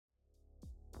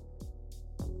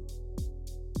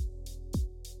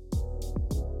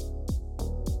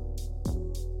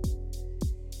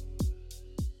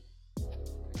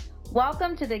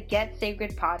Welcome to the Get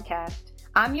Sacred podcast.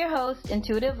 I'm your host,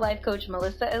 intuitive life coach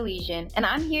Melissa Elysian, and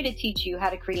I'm here to teach you how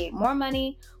to create more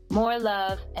money, more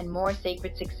love, and more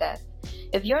sacred success.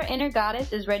 If your inner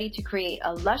goddess is ready to create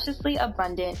a lusciously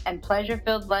abundant and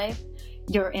pleasure-filled life,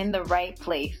 you're in the right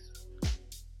place.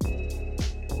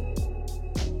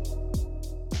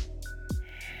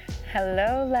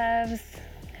 Hello, loves.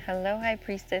 Hello, high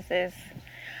priestesses.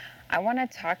 I want to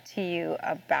talk to you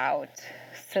about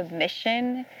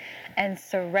submission and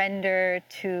surrender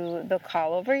to the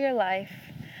call over your life.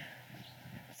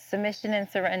 Submission and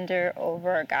surrender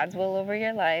over God's will over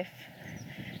your life.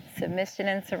 Submission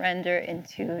and surrender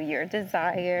into your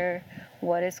desire,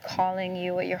 what is calling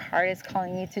you, what your heart is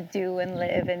calling you to do and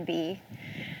live and be.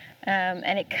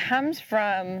 And it comes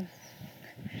from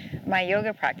my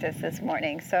yoga practice this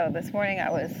morning. So this morning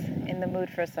I was in the mood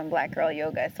for some black girl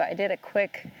yoga. So I did a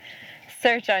quick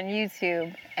search on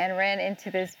YouTube and ran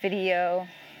into this video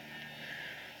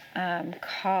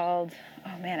called,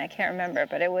 oh man, I can't remember,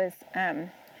 but it was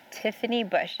Tiffany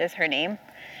Bush is her name.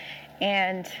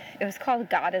 And it was called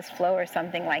Goddess Flow or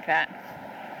something like that.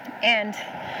 And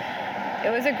it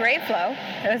was a great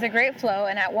flow.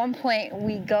 And at one point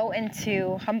we go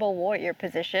into humble warrior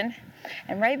position.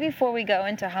 And right before we go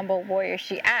into humble warrior,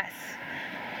 she asks,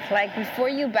 like, before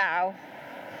you bow,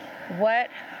 what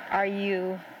are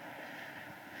you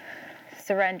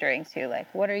surrendering to?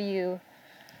 Like, what are you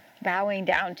bowing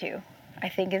down to? I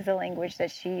think is the language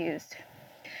that she used.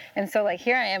 And so, like,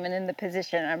 here I am and in the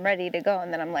position, I'm ready to go.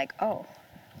 And then I'm like, oh,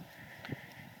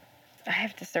 I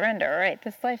have to surrender. All right,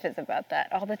 this life is about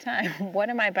that all the time.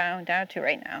 What am I bowing down to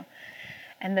right now?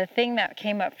 And the thing that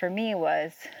came up for me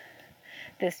was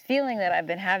this feeling that I've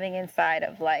been having inside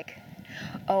of like,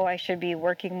 oh, I should be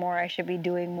working more, I should be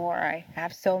doing more, I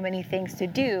have so many things to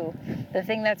do. The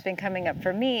thing that's been coming up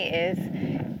for me is,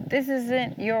 this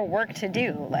isn't your work to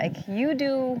do. Like, you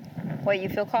do what you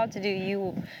feel called to do,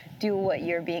 you do what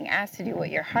you're being asked to do, what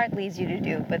your heart leads you to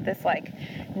do, but this like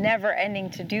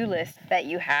never-ending to-do list that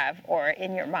you have or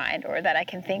in your mind or that I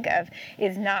can think of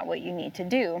is not what you need to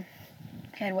do.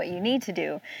 And what you need to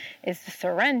do is to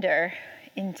surrender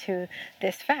into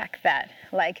this fact that,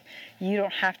 like, you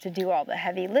don't have to do all the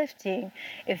heavy lifting.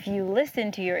 If you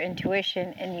listen to your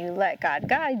intuition and you let God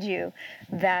guide you,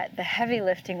 that the heavy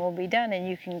lifting will be done and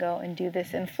you can go and do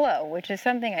this in flow, which is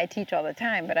something I teach all the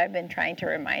time, but I've been trying to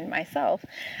remind myself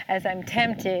as I'm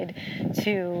tempted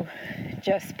to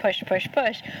just push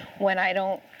when I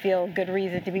don't feel good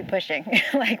reason to be pushing.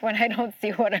 Like, when I don't see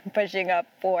what I'm pushing up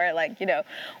for, like, you know,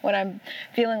 when I'm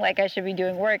feeling like I should be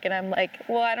doing work and I'm like,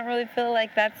 well, I don't really feel like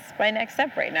that's my next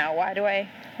step right now. Why do I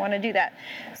want to do that?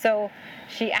 So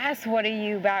she asked, what are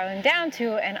you bowing down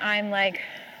to? And I'm like,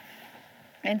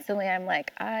 instantly I'm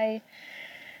like, I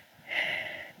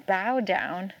bow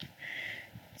down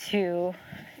to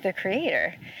the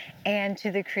Creator and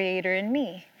to the Creator in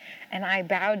me. And I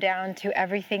bow down to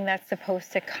everything that's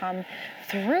supposed to come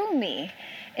through me.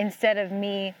 Instead of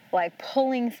me like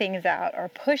pulling things out or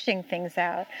pushing things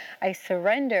out, I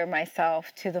surrender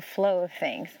myself to the flow of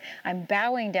things. I'm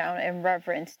bowing down in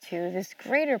reverence to this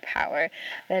greater power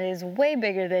that is way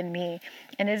bigger than me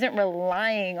and isn't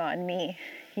relying on me,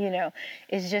 you know,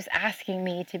 is just asking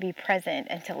me to be present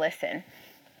and to listen.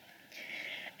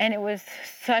 And it was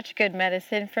such good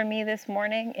medicine for me this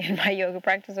morning in my yoga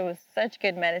practice. It was such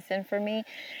good medicine for me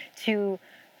to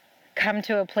come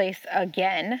to a place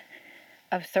again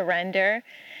of surrender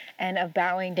and of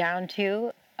bowing down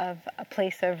to, of a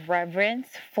place of reverence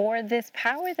for this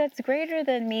power that's greater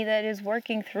than me, that is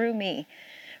working through me,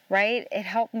 right? It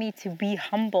helped me to be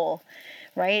humble,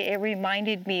 right? It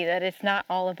reminded me that it's not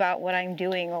all about what I'm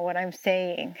doing or what I'm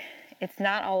saying. It's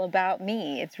not all about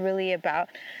me. It's really about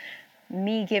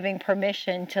me giving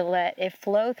permission to let it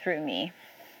flow through me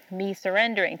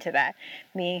surrendering to that,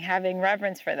 me having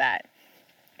reverence for that,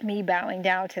 me bowing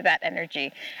down to that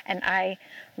energy. And I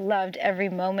loved every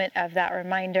moment of that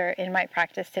reminder in my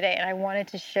practice today. And I wanted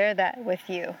to share that with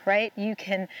you, right? You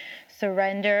can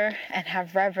surrender and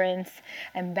have reverence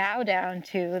and bow down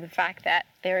to the fact that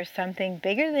there is something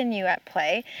bigger than you at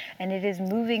play and it is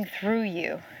moving through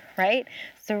you, right?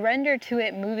 Surrender to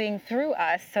it moving through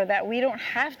us so that we don't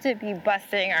have to be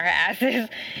busting our asses,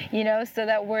 you know, so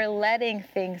that we're letting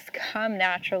things come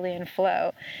naturally and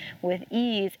flow with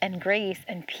ease and grace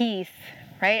and peace,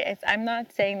 right? I'm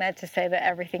not saying that to say that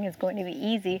everything is going to be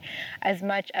easy, as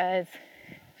much as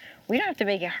we don't have to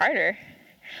make it harder.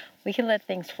 We can let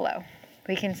things flow.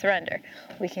 We can surrender.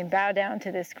 We can bow down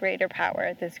to this greater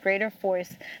power, this greater force,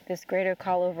 this greater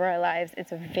call over our lives.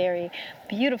 It's a very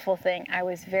beautiful thing. I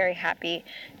was very happy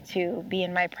to be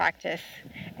in my practice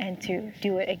and to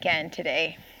do it again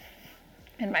today.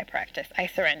 in my practice. I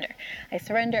surrender.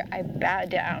 I bow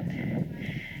down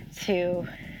to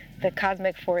the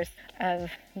cosmic force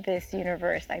of this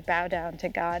universe. I bow down to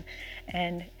God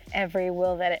and every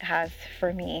will that it has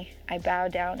for me. I bow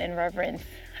down in reverence.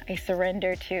 I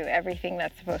surrender to everything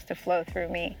that's supposed to flow through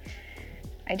me.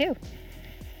 I do.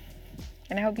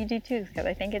 And I hope you do too, because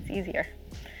I think it's easier.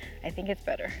 I think it's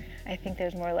better. I think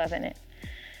there's more love in it.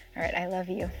 All right, I love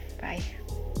you. Bye.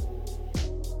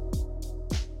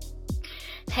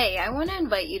 Hey, I want to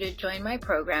invite you to join my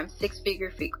program, Six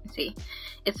Figure Frequency.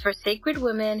 It's for sacred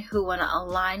women who want to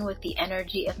align with the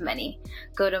energy of money.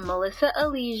 Go to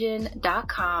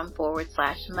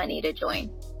melissaelysian.com/money to join.